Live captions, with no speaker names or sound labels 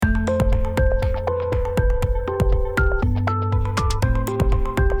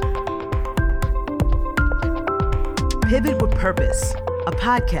Purpose, a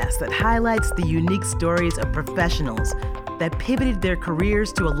podcast that highlights the unique stories of professionals that pivoted their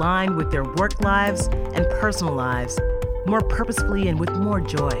careers to align with their work lives and personal lives more purposefully and with more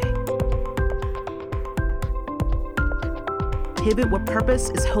joy. Pivot with Purpose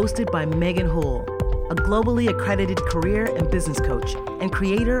is hosted by Megan Hull, a globally accredited career and business coach and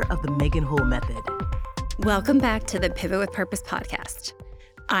creator of the Megan Hull Method. Welcome back to the Pivot with Purpose podcast.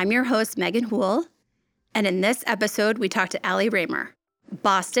 I'm your host, Megan Hull, and in this episode, we talk to Allie Raymer,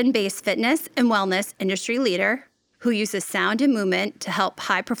 Boston-based fitness and wellness industry leader who uses sound and movement to help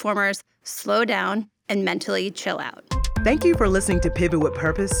high performers slow down and mentally chill out. Thank you for listening to Pivot with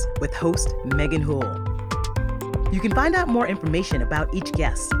Purpose with host Megan Hull. You can find out more information about each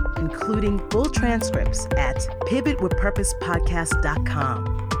guest, including full transcripts at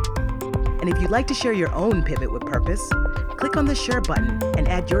pivotwithpurposepodcast.com. And if you'd like to share your own Pivot with Purpose, click on the share button and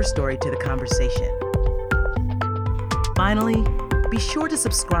add your story to the conversation. Finally, be sure to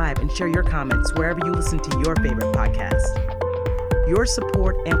subscribe and share your comments wherever you listen to your favorite podcast. Your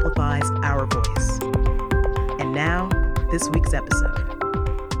support amplifies our voice. And now, this week's episode.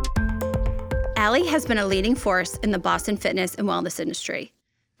 Allie has been a leading force in the Boston fitness and wellness industry,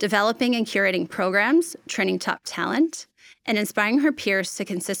 developing and curating programs, training top talent, and inspiring her peers to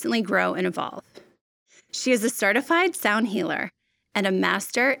consistently grow and evolve. She is a certified sound healer and a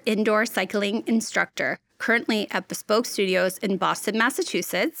master indoor cycling instructor currently at Bespoke Studios in Boston,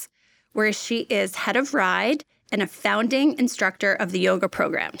 Massachusetts, where she is head of ride and a founding instructor of the yoga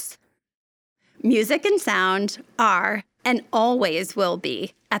programs. Music and sound are, and always will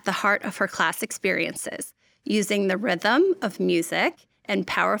be, at the heart of her class experiences, using the rhythm of music and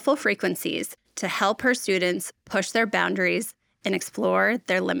powerful frequencies to help her students push their boundaries and explore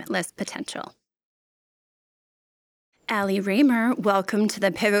their limitless potential. Allie Raymer, welcome to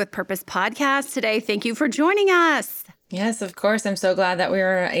the Pivot with Purpose podcast today. Thank you for joining us. Yes, of course. I'm so glad that we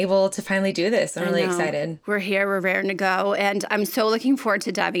were able to finally do this. I'm really excited. We're here, we're raring to go, and I'm so looking forward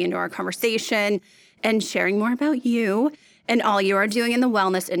to diving into our conversation and sharing more about you and all you are doing in the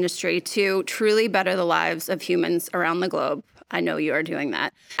wellness industry to truly better the lives of humans around the globe. I know you are doing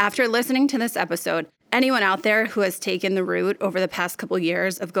that. After listening to this episode, anyone out there who has taken the route over the past couple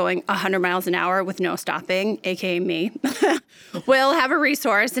years of going 100 miles an hour with no stopping, aka me, will have a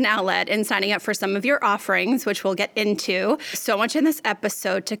resource and outlet in signing up for some of your offerings, which we'll get into. So much in this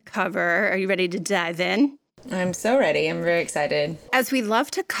episode to cover. Are you ready to dive in? I'm so ready. I'm very excited. As we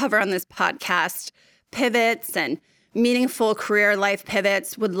love to cover on this podcast, pivots and meaningful career life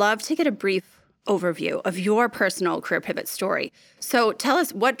pivots, would love to get a brief overview of your personal career pivot story. So tell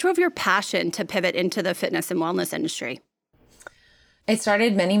us, what drove your passion to pivot into the fitness and wellness industry? It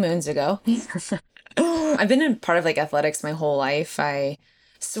started many moons ago. I've been a part of athletics my whole life. I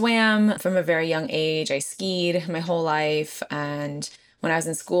swam from a very young age. I skied my whole life. And when I was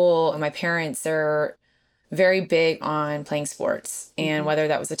in school, my parents are very big on playing sports. And whether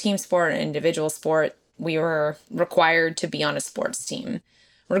that was a team sport or an individual sport, we were required to be on a sports team.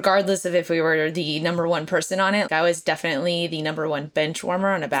 Regardless of if we were the number one person on it, I was definitely the number one bench warmer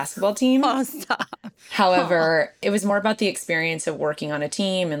on a basketball team. Oh, stop. However, it was more about the experience of working on a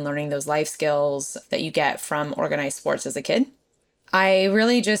team and learning those life skills that you get from organized sports as a kid. I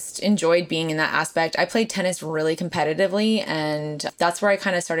really just enjoyed being in that aspect. I played tennis really competitively, and that's where I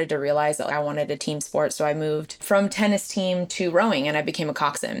kind of started to realize that I wanted a team sport. So I moved from tennis team to rowing, and I became a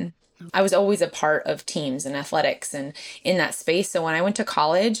coxswain. I was always a part of teams and athletics and in that space. So when I went to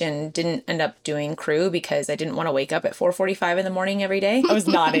college and didn't end up doing crew because I didn't want to wake up at 4:45 in the morning every day, I was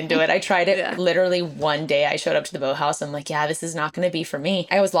not into it. I tried it literally one day. I showed up to the boathouse. I'm like, yeah, this is not going to be for me.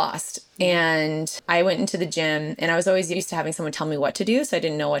 I was lost. And I went into the gym, and I was always used to having someone tell me what to do. So I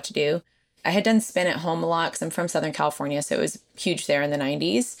didn't know what to do. I had done spin at home a lot because I'm from Southern California, so it was huge there in the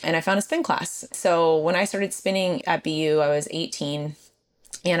 90s. And I found a spin class. So when I started spinning at BU, I was 18.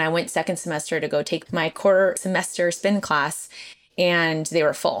 And I went second semester to go take my quarter semester spin class, and they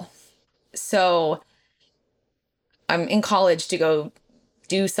were full. So I'm in college to go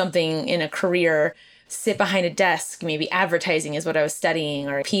do something in a career, sit behind a desk, maybe advertising is what I was studying,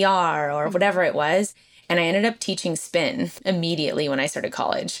 or PR or whatever it was. And I ended up teaching spin immediately when I started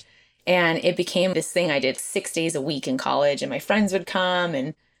college. And it became this thing I did 6 days a week in college, and my friends would come,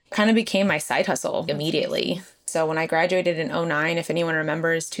 and kind of became my side hustle immediately. So when I graduated in 2009, if anyone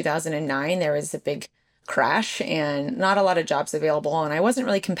remembers 2009, there was a big crash and not a lot of jobs available. And I wasn't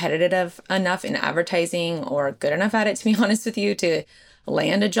really competitive enough in advertising or good enough at it, to be honest with you, to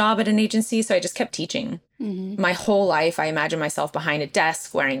land a job at an agency. So I just kept teaching. My whole life, I imagined myself behind a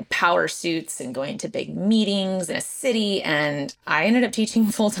desk wearing power suits and going to big meetings in a city. And I ended up teaching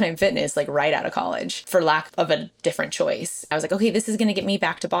full-time fitness like right out of college for lack of a different choice. I was like, okay, this is going to get me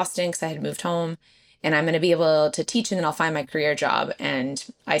back to Boston because I had moved home. And I'm going to be able to teach and then I'll find my career job. And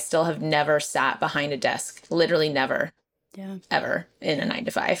I still have never sat behind a desk, literally never, ever in a 9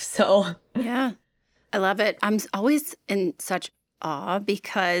 to 5. So yeah, I love it. I'm always in such awe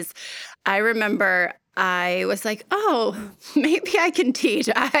because I remember I was like, oh, maybe I can teach.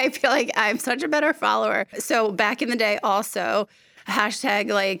 I feel like I'm such a better follower. So back in the day also,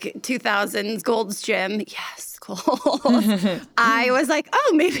 hashtag like 2000s Gold's Gym. Yes, goals. I was like,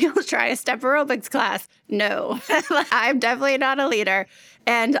 oh, maybe I'll try a step aerobics class. No, I'm definitely not a leader.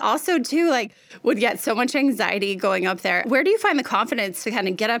 And also, too, like, would get so much anxiety going up there. Where do you find the confidence to kind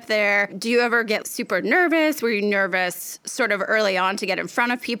of get up there? Do you ever get super nervous? Were you nervous sort of early on to get in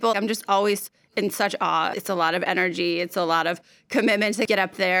front of people? I'm just always in such awe. It's a lot of energy. It's a lot of commitment to get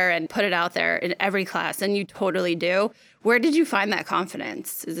up there and put it out there in every class. And you totally do. Where did you find that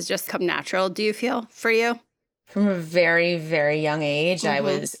confidence? Does it just come natural, do you feel, for you? from a very, very young age, I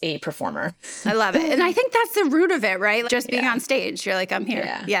was a performer. I love it. And I think that's the root of it, right? Just being on stage. You're like, I'm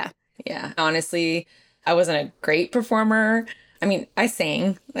here. Yeah. Honestly, I wasn't a great performer. I mean, I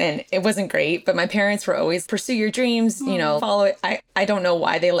sang and it wasn't great, but my parents were always pursue your dreams, you know, follow it. I don't know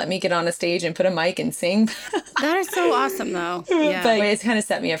why they let me get on a stage and put a mic and sing. That is so awesome though. Yeah. But it's kind of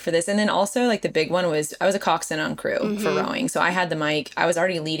set me up for this. And then also like the big one was I was a coxswain on crew for rowing. So I had the mic. I was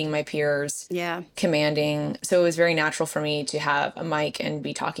already leading my peers, commanding. So it was very natural for me to have a mic and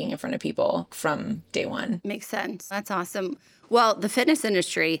be talking in front of people from day one. Makes sense. That's awesome. Well, the fitness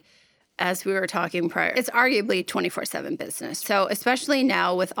industry, as we were talking prior, it's arguably 24/7 business. So especially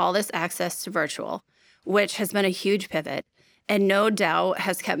now with all this access to virtual, which has been a huge pivot and no doubt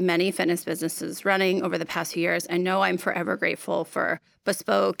has kept many fitness businesses running over the past few years. I know I'm forever grateful for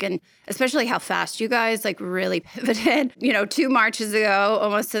Bespoke and especially how fast you guys like really pivoted, 2 Marches ago,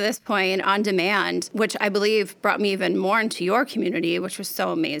 almost to this point, on demand, which I believe brought me even more into your community, which was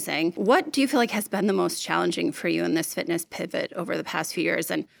so amazing. What do you feel like has been the most challenging for you in this fitness pivot over the past few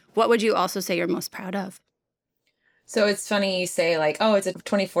years? And what would you also say you're most proud of? So it's funny you say like, oh, it's a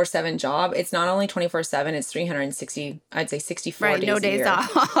 24/7 job. It's not only 24/7, it's 360, I'd say 64 days no a days year.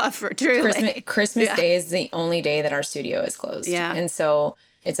 off, truly. Christmas Day is the only day that our studio is closed. Yeah. And so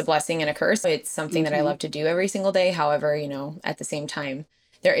it's a blessing and a curse. It's something that I love to do every single day. However, at the same time,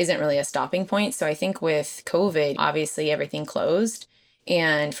 there isn't really a stopping point. So I think with COVID, obviously everything closed.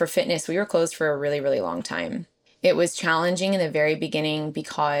 And for fitness, we were closed for a really, really long time. It was challenging in the very beginning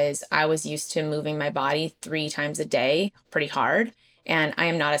because I was used to moving my body 3 times a day pretty hard. And I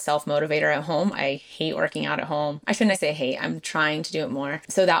am not a self-motivator at home. I hate working out at home. I shouldn't say hate. I'm trying to do it more.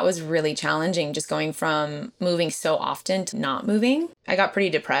 So that was really challenging, just going from moving so often to not moving. I got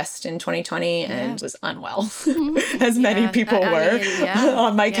pretty depressed in 2020 and was unwell, as many people were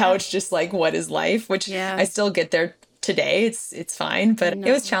on my couch, just like, what is life? Which I still get there today. It's fine, but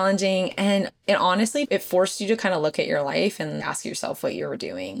it was challenging. And honestly, it forced you to kind of look at your life and ask yourself what you were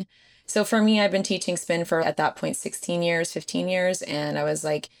doing. So for me, I've been teaching spin for, at that point, 16 years, 15 years. And I was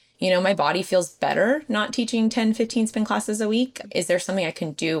like, my body feels better not teaching 10, 15 spin classes a week. Is there something I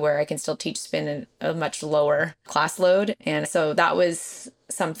can do where I can still teach spin in a much lower class load? And so that was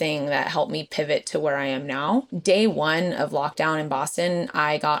something that helped me pivot to where I am now. Day 1 of lockdown in Boston,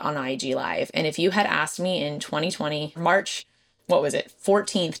 I got on IG Live. And if you had asked me in 2020, March,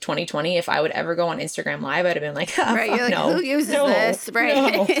 14th, 2020, if I would ever go on Instagram Live, I'd have been like, right, you're like, no, who uses this?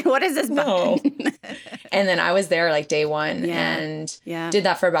 Right. What is this button? And then I was there like day 1 and did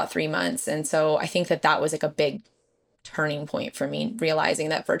that for about 3 months. And so I think that was like a big turning point for me, realizing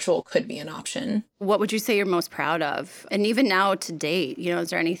that virtual could be an option. What would you say you're most proud of? And even now to date,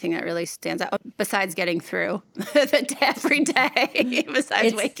 is there anything that really stands out besides getting through every day,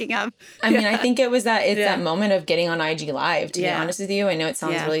 besides waking up? I mean, I think it was that moment of getting on IG Live, to be honest with you. I know it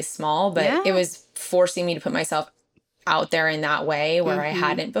sounds really small, but it was forcing me to put myself out there in that way where I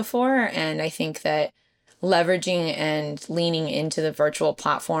hadn't before. And I think that leveraging and leaning into the virtual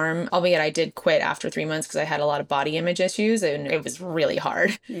platform, albeit I did quit after 3 months because I had a lot of body image issues and it was really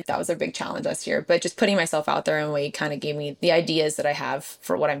hard. That was a big challenge last year. But just putting myself out there in a way kind of gave me the ideas that I have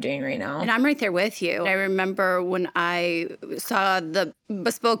for what I'm doing right now. And I'm right there with you. I remember when I saw the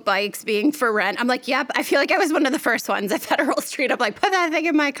Bespoke bikes being for rent, I'm like, yep, I feel like I was one of the first ones at Federal Street. I'm like, put that thing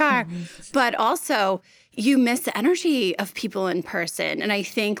in my car. But also, you miss the energy of people in person. And I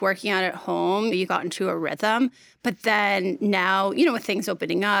think working out at home, you got into a rhythm. But then now, with things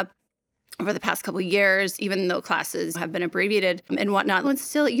opening up, over the past couple of years, even though classes have been abbreviated and whatnot. And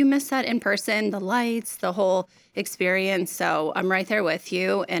still, you miss that in person, the lights, the whole experience. So I'm right there with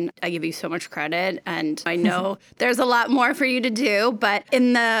you, and I give you so much credit. And I know there's a lot more for you to do, but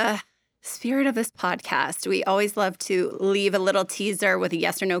in the spirit of this podcast, we always love to leave a little teaser with a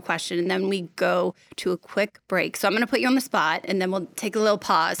yes or no question, and then we go to a quick break. So I'm going to put you on the spot, and then we'll take a little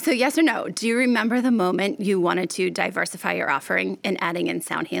pause. So yes or no, do you remember the moment you wanted to diversify your offering and adding in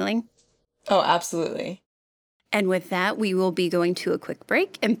sound healing? Oh, absolutely. And with that, we will be going to a quick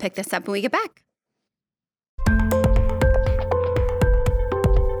break and pick this up when we get back.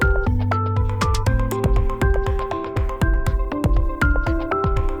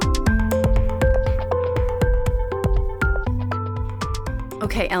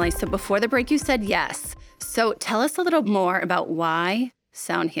 Okay, Ellie, so before the break, you said yes. So tell us a little more about why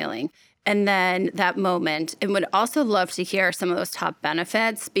sound healing. And then that moment, and would also love to hear some of those top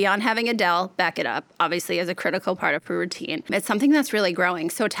benefits beyond having Adele back it up, obviously as a critical part of her routine. It's something that's really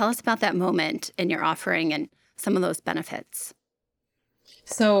growing. So tell us about that moment in your offering and some of those benefits.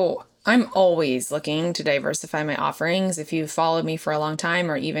 So I'm always looking to diversify my offerings. If you've followed me for a long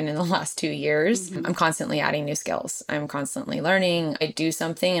time, or even in the last 2 years, I'm constantly adding new skills. I'm constantly learning. I do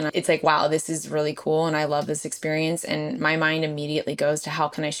something and it's like, wow, this is really cool. And I love this experience. And my mind immediately goes to how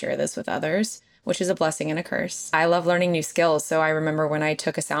can I share this with others, which is a blessing and a curse. I love learning new skills. So I remember when I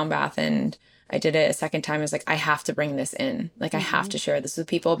took a sound bath and I did it a second time, I was like, I have to bring this in. Like, I have to share this with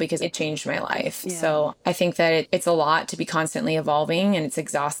people because it changed my life. Yeah. So I think that it's a lot to be constantly evolving, and it's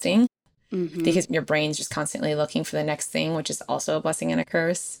exhausting because your brain's just constantly looking for the next thing, which is also a blessing and a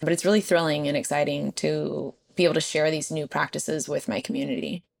curse. But it's really thrilling and exciting to be able to share these new practices with my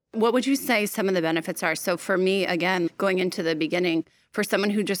community. What would you say some of the benefits are? So for me, again, going into the beginning, for someone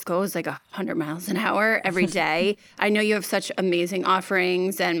who just goes like 100 miles an hour every day, I know you have such amazing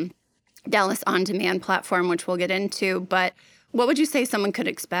offerings and Dallas On Demand platform, which we'll get into, but what would you say someone could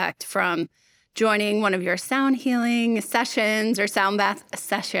expect from joining one of your sound healing sessions or sound bath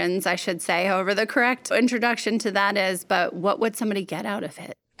sessions, I should say, however the correct introduction to that is, but what would somebody get out of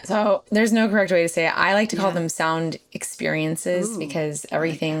it? So there's no correct way to say it. I like to call them sound experiences because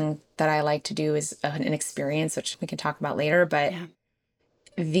everything that I like to do is an experience, which we can talk about later, but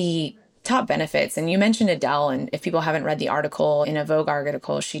the top benefits, and you mentioned Adele, and if people haven't read the article, in a Vogue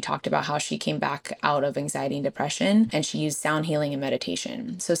article, she talked about how she came back out of anxiety and depression, and she used sound healing and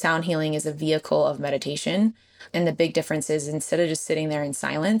meditation. So sound healing is a vehicle of meditation, and the big difference is instead of just sitting there in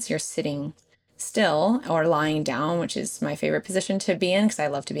silence, you're sitting still or lying down, which is my favorite position to be in because I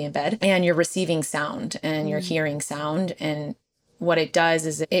love to be in bed, and you're receiving sound and you're hearing sound, and what it does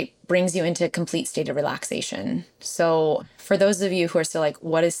is it brings you into a complete state of relaxation. So for those of you who are still like,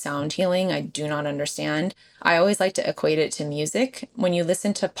 what is sound healing? I do not understand. I always like to equate it to music. When you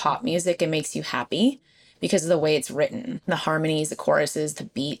listen to pop music, it makes you happy because of the way it's written. The harmonies, the choruses, the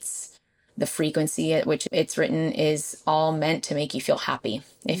beats, the frequency at which it's written is all meant to make you feel happy.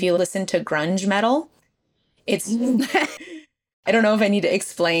 If you listen to grunge metal, it's... I don't know if I need to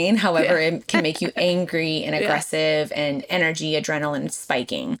explain. However, it can make you angry and aggressive and energy, adrenaline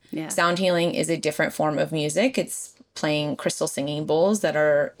spiking. Yeah. Sound healing is a different form of music. It's playing crystal singing bowls that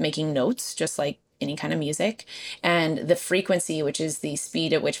are making notes, just like any kind of music. And the frequency, which is the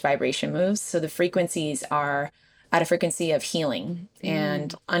speed at which vibration moves. So the frequencies are at a frequency of healing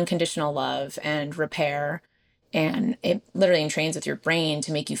and unconditional love and repair. And it literally entrains with your brain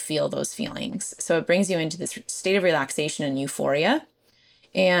to make you feel those feelings. So it brings you into this state of relaxation and euphoria.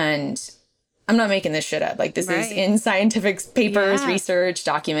 And I'm not making this shit up. Like, this is in scientific papers, research,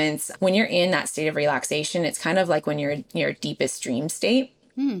 documents. When you're in that state of relaxation, it's kind of like when you're in your deepest dream state.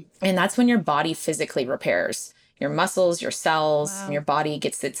 And that's when your body physically repairs. Your muscles, your cells, your body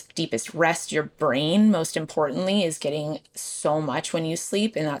gets its deepest rest. Your brain, most importantly, is getting so much when you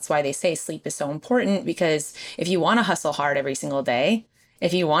sleep. And that's why they say sleep is so important, because if you want to hustle hard every single day,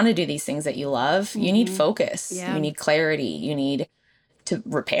 if you want to do these things that you love, you need focus, you need clarity, you need to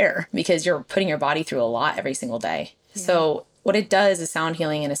repair because you're putting your body through a lot every single day. So what it does is sound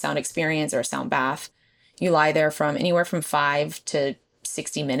healing in a sound experience or a sound bath. You lie there from anywhere from 5 to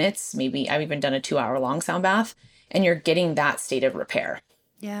 60 minutes. Maybe I've even done a 2-hour-long sound bath. And you're getting that state of repair.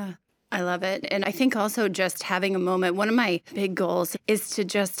 Yeah, I love it. And I think also just having a moment, one of my big goals is to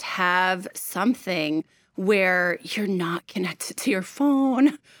just have something where you're not connected to your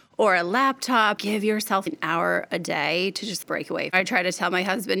phone or a laptop. Give yourself an hour a day to just break away. I try to tell my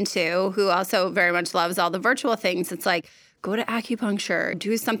husband too, who also very much loves all the virtual things. It's like, go to acupuncture,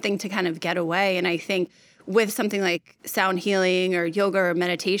 do something to kind of get away. And I think with something like sound healing or yoga or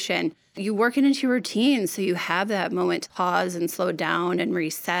meditation, you work it into your routine so you have that moment to pause and slow down and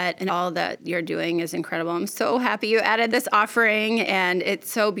reset, and all that you're doing is incredible. I'm so happy you added this offering, and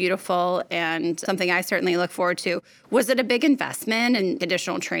it's so beautiful and something I certainly look forward to. Was it a big investment and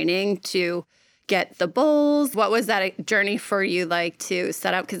additional training to get the bowls? What was that journey for you like to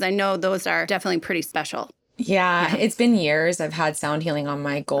set up? Because I know those are definitely pretty special. Yeah, it's been years. I've had sound healing on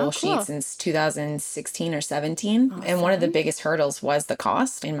my goal sheet since 2016 or 17. Awesome. And one of the biggest hurdles was the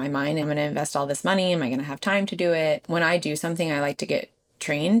cost in my mind. I'm going to invest all this money. Am I going to have time to do it? When I do something, I like to get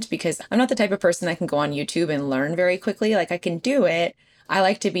trained because I'm not the type of person that can go on YouTube and learn very quickly. Like I can do it. I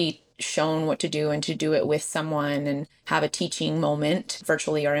like to be shown what to do and to do it with someone and have a teaching moment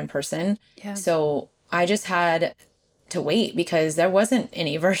virtually or in person. Yeah. So I just had to wait because there wasn't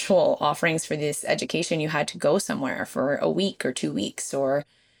any virtual offerings for this education. You had to go somewhere for a week or 2 weeks or,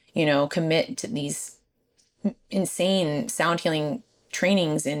 commit to these insane sound healing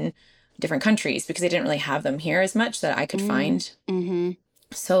trainings in different countries because they didn't really have them here as much that I could find. Mm-hmm.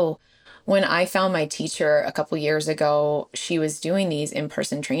 So when I found my teacher a couple years ago, she was doing these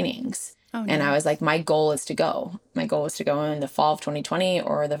in-person trainings. Oh, no. And I was like, my goal is to go. My goal was to go in the fall of 2020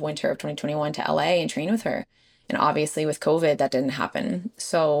 or the winter of 2021 to LA and train with her. And obviously with COVID, that didn't happen.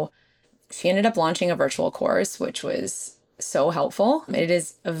 So she ended up launching a virtual course, which was so helpful. It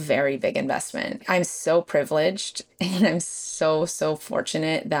is a very big investment. I'm so privileged and I'm so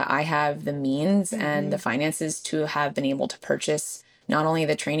fortunate that I have the means and the finances to have been able to purchase not only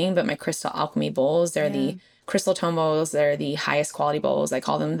the training, but my Crystal Alchemy bowls. They're the Crystal Tone bowls. They're the highest quality bowls. I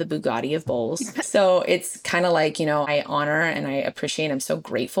call them the Bugatti of bowls. So it's kind of like, I honor and I appreciate, I'm so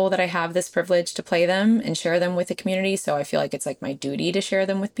grateful that I have this privilege to play them and share them with the community. So I feel like it's like my duty to share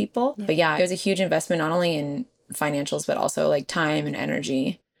them with people. Yeah. But yeah, it was a huge investment, not only in financials, but also like time and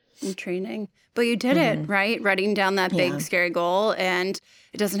energy. And training. But you did it, right? Writing down that big, scary goal. And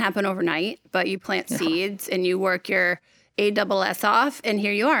it doesn't happen overnight, but you plant seeds and you work your ASS off, and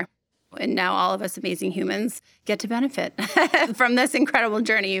here you are. And now all of us amazing humans get to benefit from this incredible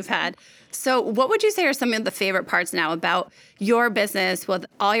journey you've had. So what would you say are some of the favorite parts now about your business with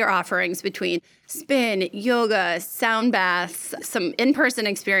all your offerings between spin, yoga, sound baths, some in-person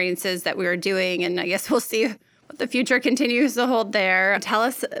experiences that we were doing, and I guess we'll see what the future continues to hold there. Tell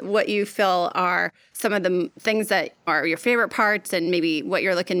us what you feel are some of the things that are your favorite parts and maybe what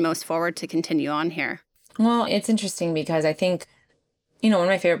you're looking most forward to continue on here. Well, it's interesting because I think one of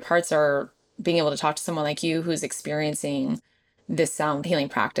my favorite parts are being able to talk to someone like you who's experiencing this sound healing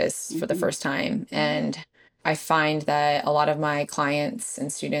practice for the first time. And I find that a lot of my clients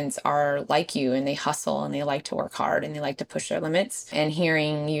and students are like you, and they hustle and they like to work hard and they like to push their limits. And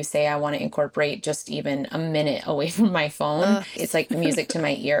hearing you say, I want to incorporate just even a minute away from my phone, it's like music to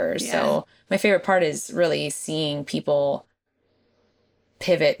my ears. Yeah. So my favorite part is really seeing people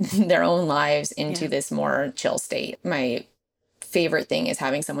pivot their own lives into this more chill state. My favorite thing is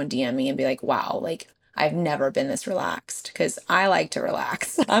having someone DM me and be like, wow, like I've never been this relaxed, because I like to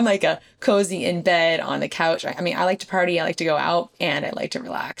relax. I'm like a cozy in bed on the couch. I mean, I like to party, I like to go out, and I like to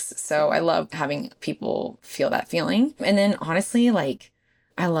relax. So I love having people feel that feeling. And then honestly, like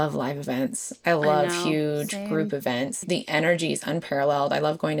I love live events. I love huge group events. The energy is unparalleled. I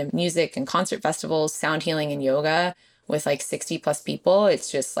love going to music and concert festivals, sound healing and yoga with like 60 plus people.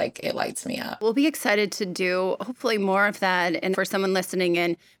 It's just like, it lights me up. We'll be excited to do hopefully more of that. And for someone listening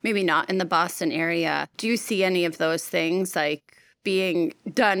in, maybe not in the Boston area, do you see any of those things like being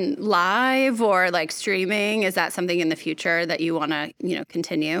done live or like streaming? Is that something in the future that you want to,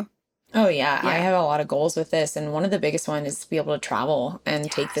 continue? Oh, yeah. I have a lot of goals with this. And one of the biggest ones is to be able to travel and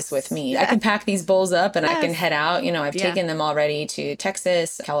take this with me. I can pack these bowls up and I can head out. I've taken them already to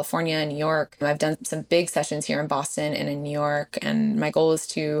Texas, California, New York. I've done some big sessions here in Boston and in New York. And my goal is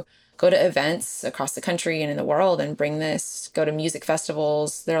to go to events across the country and in the world and bring this, go to music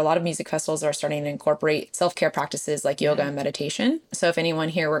festivals. There are a lot of music festivals that are starting to incorporate self-care practices like yoga and meditation. So if anyone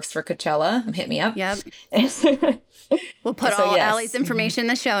here works for Coachella, hit me up. Yep. We'll put all Allie's information in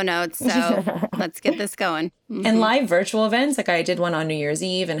the show notes. So let's get this going. Mm-hmm. And live virtual events. Like I did one on New Year's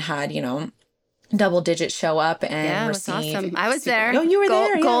Eve and had, double digits show up and receive. It was awesome. I was there. Oh, you were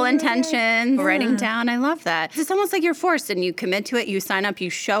there. Goal intention, writing down. I love that. It's almost like you're forced and you commit to it. You sign up, you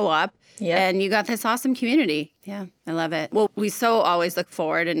show up. Yep. And you got this awesome community. Yeah, I love it. Well, we so always look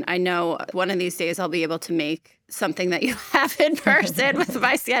forward. And I know one of these days I'll be able to make something that you have in person with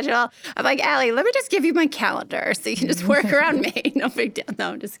my schedule. I'm like, Allie, let me just give you my calendar so you can just work around me. No big deal.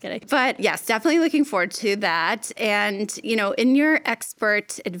 No, I'm just kidding. But yes, definitely looking forward to that. And, in your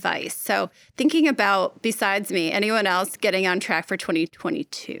expert advice, so thinking about, besides me, anyone else getting on track for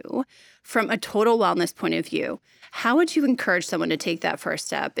 2022, from a total wellness point of view, how would you encourage someone to take that first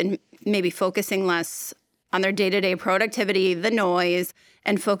step and maybe focusing less on their day-to-day productivity, the noise,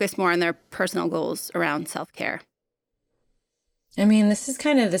 and focus more on their personal goals around self-care? I mean, this is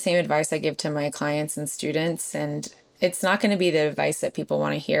kind of the same advice I give to my clients and students, and it's not going to be the advice that people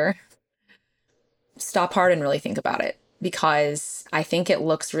want to hear. Stop hard and really think about it, because I think it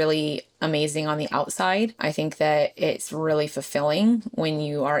looks really amazing on the outside. I think that it's really fulfilling when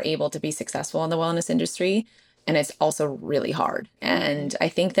you are able to be successful in the wellness industry. And it's also really hard. And I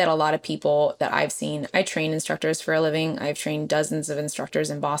think that a lot of people that I've seen, I train instructors for a living. I've trained dozens of instructors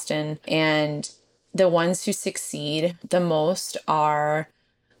in Boston. And the ones who succeed the most are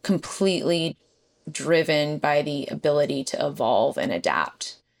completely driven by the ability to evolve and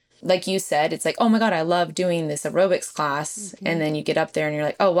adapt. Like you said, it's like, oh my God, I love doing this aerobics class. Mm-hmm. And then you get up there and you're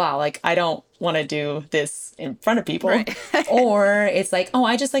like, oh, wow, like I don't want to do this in front of people. Right. Or it's like, oh,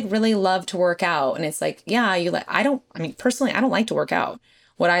 I just like really love to work out. And it's like, yeah, personally, I don't like to work out.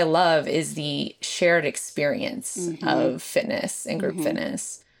 What I love is the shared experience mm-hmm. of fitness and group mm-hmm.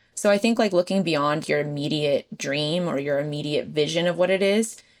 fitness. So I think like looking beyond your immediate dream or your immediate vision of what it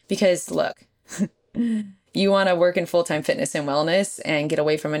is, because look, you want to work in full-time fitness and wellness and get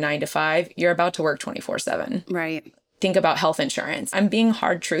away from a 9 to 5, you're about to work 24/7. Right. Think about health insurance. I'm being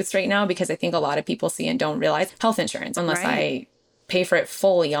hard truths right now because I think a lot of people see and don't realize health insurance, unless I pay for it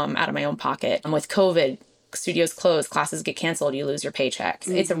fully out of my own pocket. With COVID, studios close, classes get canceled, you lose your paycheck.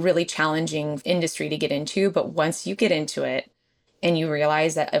 Mm-hmm. It's a really challenging industry to get into, but once you get into it and you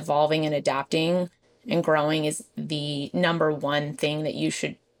realize that evolving and adapting and growing is the number one thing that you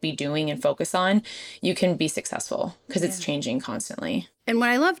should be doing and focus on, you can be successful because it's changing constantly. And what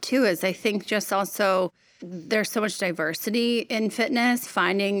I love too is I think just also there's so much diversity in fitness,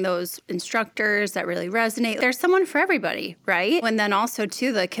 finding those instructors that really resonate. There's someone for everybody, right? And then also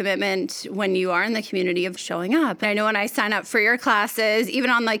too, the commitment when you are in the community of showing up. I know when I sign up for your classes,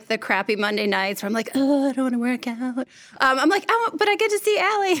 even on like the crappy Monday nights where I'm like, oh, I don't want to work out. I'm like, oh, but I get to see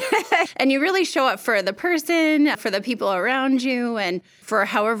Allie. And you really show up for the person, for the people around you, and for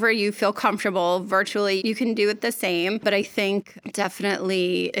however you feel comfortable virtually, you can do it the same. But I think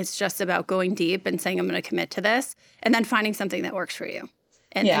definitely it's just about going deep and saying, I'm going to commit to this, and then finding something that works for you.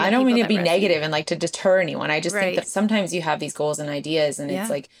 And I don't mean to be negative and like to deter anyone. I just think that sometimes you have these goals and ideas and it's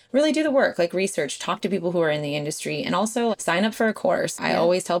like really do the work, like research, talk to people who are in the industry, and also sign up for a course. I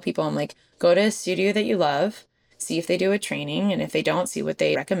always tell people, I'm like, go to a studio that you love, see if they do a training, and if they don't, see what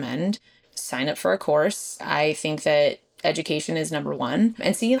they recommend. Sign up for a course. I think that education is number one,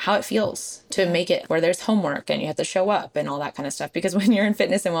 and see how it feels to make it where there's homework and you have to show up and all that kind of stuff. Because when you're in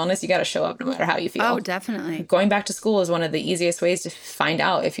fitness and wellness, you got to show up no matter how you feel. Oh, definitely. Going back to school is one of the easiest ways to find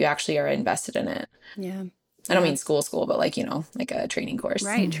out if you actually are invested in it. Yeah. I don't mean school, but like, like a training course.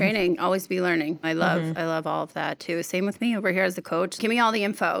 Right. Mm-hmm. Training. Always be learning. I love all of that too. Same with me over here as a coach. Give me all the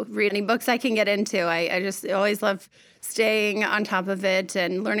info. Read any books I can get into. I just always love staying on top of it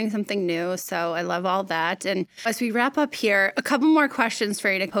and learning something new. So I love all that. And as we wrap up here, a couple more questions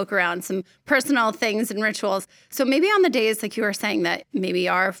for you to poke around, some personal things and rituals. So maybe on the days, like you were saying, that maybe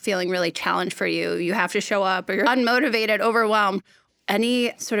are feeling really challenged for you, you have to show up or you're unmotivated, overwhelmed.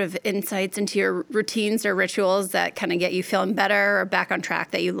 Any sort of insights into your routines or rituals that kind of get you feeling better or back on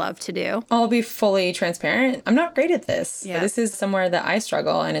track that you love to do? I'll be fully transparent. I'm not great at this. Yeah. This is somewhere that I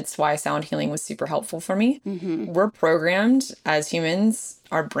struggle, and it's why sound healing was super helpful for me. Mm-hmm. We're programmed as humans.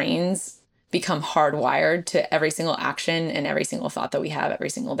 Our brains become hardwired to every single action and every single thought that we have every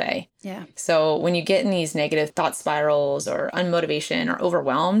single day. Yeah. So when you get in these negative thought spirals or unmotivation or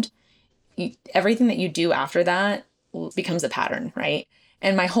overwhelmed, everything that you do after that becomes a pattern, right?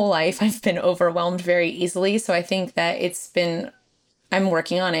 And my whole life, I've been overwhelmed very easily. So I think that I'm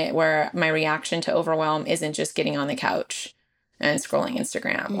working on it where my reaction to overwhelm isn't just getting on the couch and scrolling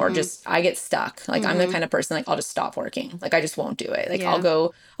Instagram or just, I get stuck. Like I'm the kind of person, like I'll just stop working. Like I just won't do it. Like I'll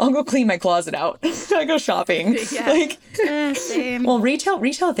go clean my closet out. I go shopping. Yeah. Same. Well,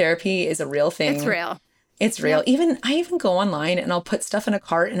 retail therapy is a real thing. It's real. It's real. Yep. I even go online and I'll put stuff in a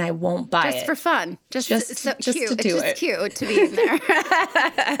cart and I won't buy it. Just for fun. Just cute. To do it. It's cute to be in there.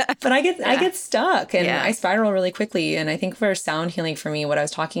 But I get stuck and I spiral really quickly. And I think for sound healing for me, what I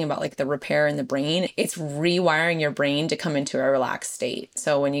was talking about, like the repair in the brain, it's rewiring your brain to come into a relaxed state.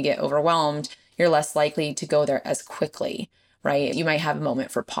 So when you get overwhelmed, you're less likely to go there as quickly. Right? You might have a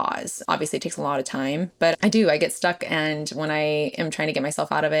moment for pause. Obviously, it takes a lot of time, but I get stuck. And when I am trying to get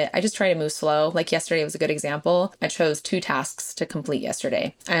myself out of it, I just try to move slow. Like yesterday was a good example. I chose 2 tasks to complete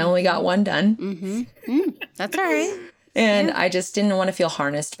yesterday. I only got 1 done. Mm-hmm. That's all right. And I just didn't want to feel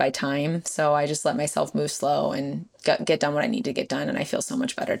harnessed by time. So I just let myself move slow and get done what I need to get done. And I feel so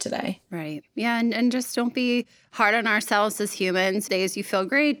much better today. Right. Yeah. And just don't be hard on ourselves as humans. Days you feel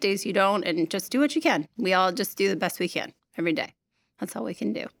great, days you don't, and just do what you can. We all just do the best we can every day. That's all we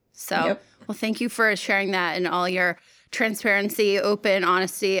can do. So, Well, thank you for sharing that and all your transparency, open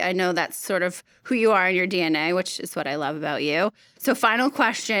honesty. I know that's sort of who you are in your DNA, which is what I love about you. So final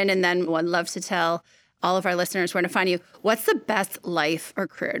question, and then would love to tell all of our listeners where to find you. What's the best life or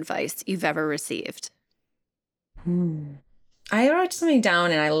career advice you've ever received? I wrote something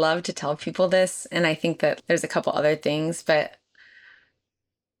down, and I love to tell people this, and I think that there's a couple other things, but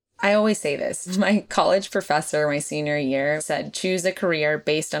I always say this. My college professor, my senior year, said, choose a career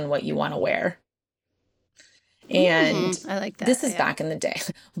based on what you want to wear. And I like that. This is back in the day.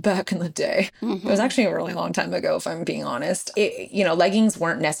 It was actually a really long time ago, if I'm being honest. Leggings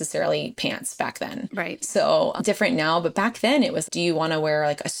weren't necessarily pants back then. Right. So different now. But back then it was, do you want to wear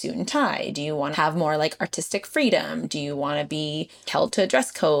like a suit and tie? Do you want to have more like artistic freedom? Do you want to be held to a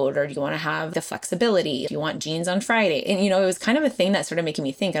dress code? Or do you want to have the flexibility? Do you want jeans on Friday? And, it was kind of a thing that started making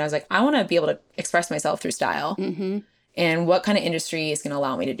me think. And I was like, I want to be able to express myself through style. And what kind of industry is going to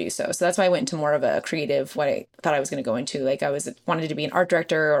allow me to do so. So that's why I went into more of a creative, what I thought I was going to go into. Like wanted to be an art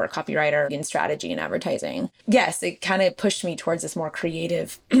director or a copywriter in strategy and advertising. Yes, it kind of pushed me towards this more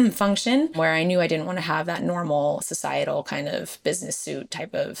creative function where I knew I didn't want to have that normal societal kind of business suit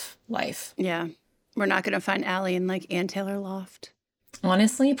type of life. Yeah. We're not going to find Allie in like Ann Taylor Loft.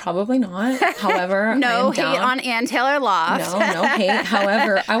 Honestly, probably not. However, no hate on Ann Taylor Loft. No hate.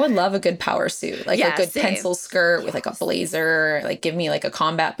 However, I would love a good power suit, like a good pencil skirt with like a blazer, like give me like a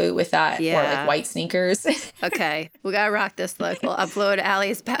combat boot with that, or like white sneakers. Okay, we gotta rock this look. We'll upload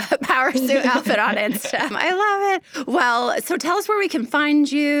Allie's power suit outfit on Insta. I love it. Well, so tell us where we can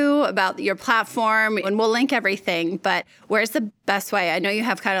find you, about your platform, and we'll link everything. But where's the best way? I know you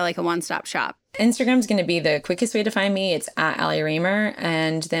have kind of like a one-stop shop. Instagram's going to be the quickest way to find me. It's at Allie Raymer.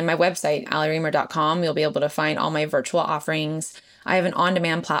 And then my website, allieraymer.com, you'll be able to find all my virtual offerings. I have an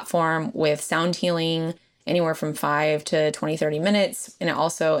on-demand platform with sound healing, anywhere from 5 to 20, 30 minutes. And I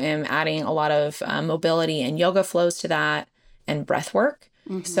also am adding a lot of mobility and yoga flows to that and breath work.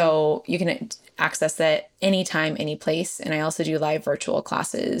 So you can access that anytime, any place. And I also do live virtual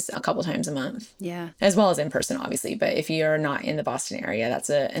classes a couple times a month. Yeah. As well as in person, obviously. But if you're not in the Boston area, that's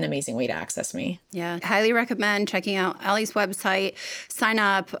an amazing way to access me. Yeah. Highly recommend checking out Allie's website. Sign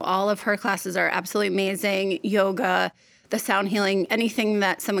up. All of her classes are absolutely amazing. Yoga, the sound healing, anything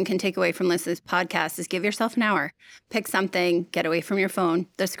that someone can take away from listening to this podcast is give yourself an hour. Pick something, get away from your phone,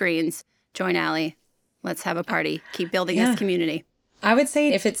 the screens, join Allie. Let's have a party. Keep building this community. I would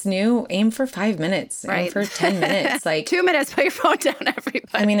say if it's new, aim for 5 minutes, aim for 10 minutes. Like 2 minutes, put your phone down, everybody.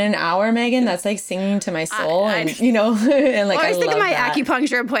 I mean, an hour, Megan, that's like singing to my soul. And like I always think of my that.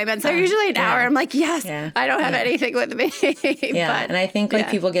 Acupuncture appointments. They're usually an hour. I'm like, yes, I don't have anything with me. And I think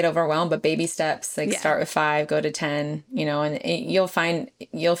like people get overwhelmed, but baby steps, like start with 5, go to 10, and you'll find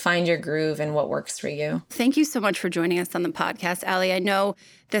your groove and what works for you. Thank you so much for joining us on the podcast, Allie. I know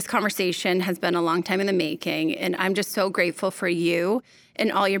this conversation has been a long time in the making, and I'm just so grateful for you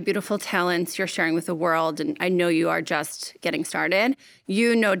and all your beautiful talents you're sharing with the world. And I know you are just getting started.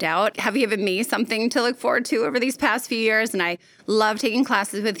 You, no doubt, have given me something to look forward to over these past few years. And I love taking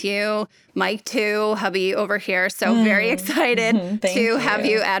classes with you. Mike, too, hubby over here. So very excited to have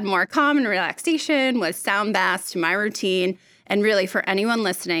you add more calm and relaxation with sound baths to my routine. And really, for anyone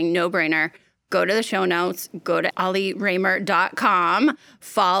listening, no brainer. Go to the show notes, go to allieraymer.com,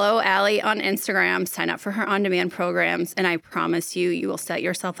 follow Allie on Instagram, sign up for her on-demand programs, and I promise you will set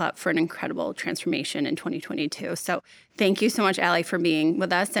yourself up for an incredible transformation in 2022. So thank you so much, Allie, for being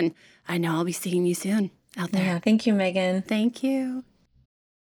with us, and I know I'll be seeing you soon out there. Yeah, thank you, Megan. Thank you.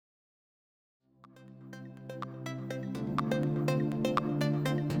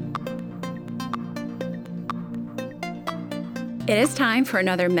 It is time for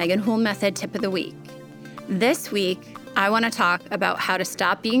another Megan Houle Method Tip of the Week. This week, I want to talk about how to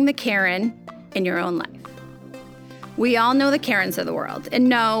stop being the Karen in your own life. We all know the Karens of the world. And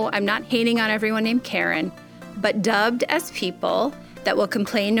no, I'm not hating on everyone named Karen, but dubbed as people that will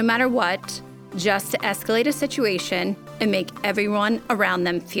complain no matter what, just to escalate a situation and make everyone around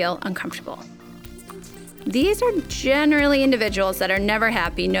them feel uncomfortable. These are generally individuals that are never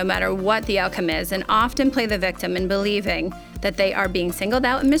happy no matter what the outcome is, and often play the victim in believing that they are being singled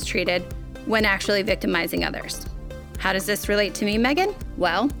out and mistreated when actually victimizing others. How does this relate to me, Megan?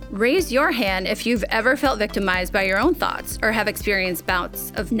 Well, raise your hand if you've ever felt victimized by your own thoughts or have experienced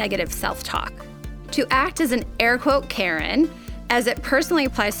bouts of negative self-talk. To act as an air quote Karen as it personally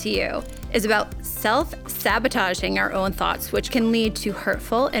applies to you, is about self-sabotaging our own thoughts, which can lead to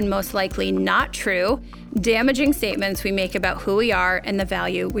hurtful and most likely not true, damaging statements we make about who we are and the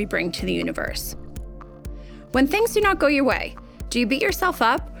value we bring to the universe. When things do not go your way, do you beat yourself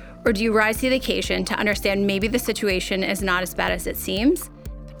up, or do you rise to the occasion to understand maybe the situation is not as bad as it seems?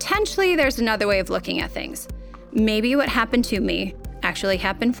 Potentially, there's another way of looking at things. Maybe what happened to me actually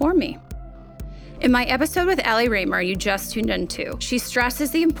happened for me. In my episode with Allie Raymer you just tuned into, she stresses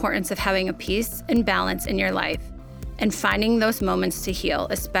the importance of having a peace and balance in your life and finding those moments to heal,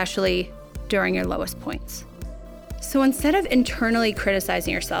 especially during your lowest points. So instead of internally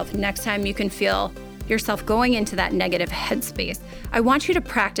criticizing yourself, next time you can feel yourself going into that negative headspace, I want you to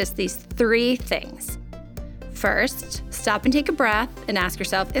practice these 3 things. First, stop and take a breath and ask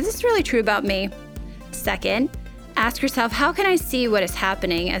yourself, is this really true about me? Second, ask yourself, how can I see what is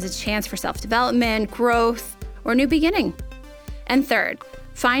happening as a chance for self-development, growth, or new beginning? And third,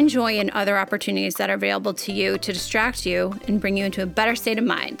 find joy in other opportunities that are available to you to distract you and bring you into a better state of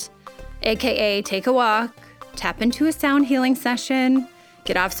mind, aka take a walk, tap into a sound healing session,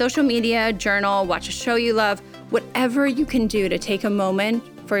 get off social media, journal, watch a show you love, whatever you can do to take a moment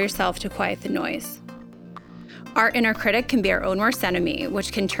for yourself to quiet the noise. Our inner critic can be our own worst enemy,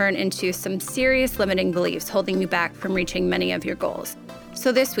 which can turn into some serious limiting beliefs holding you back from reaching many of your goals.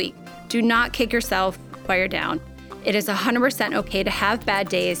 So this week, do not kick yourself while you're down. It is 100% okay to have bad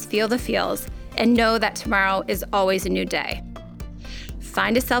days, feel the feels, and know that tomorrow is always a new day.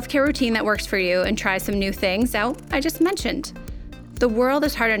 Find a self-care routine that works for you and try some new things out I just mentioned. The world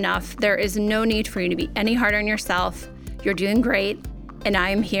is hard enough. There is no need for you to be any harder on yourself. You're doing great, and I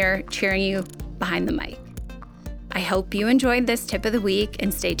am here cheering you behind the mic. I hope you enjoyed this tip of the week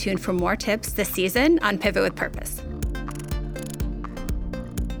and stay tuned for more tips this season on Pivot with Purpose.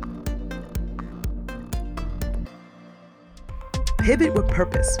 Pivot with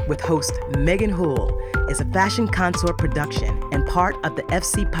Purpose with host Megan Houle is a Fashion Consort production and part of the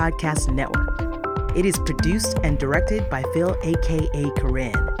FC Podcast Network. It is produced and directed by Phil, aka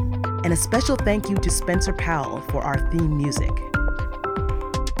Corinne. And a special thank you to Spencer Powell for our theme music.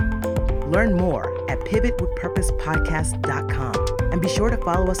 Learn more at pivotwithpurposepodcast.com and be sure to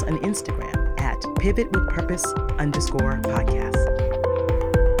follow us on Instagram at pivotwithpurpose_podcast.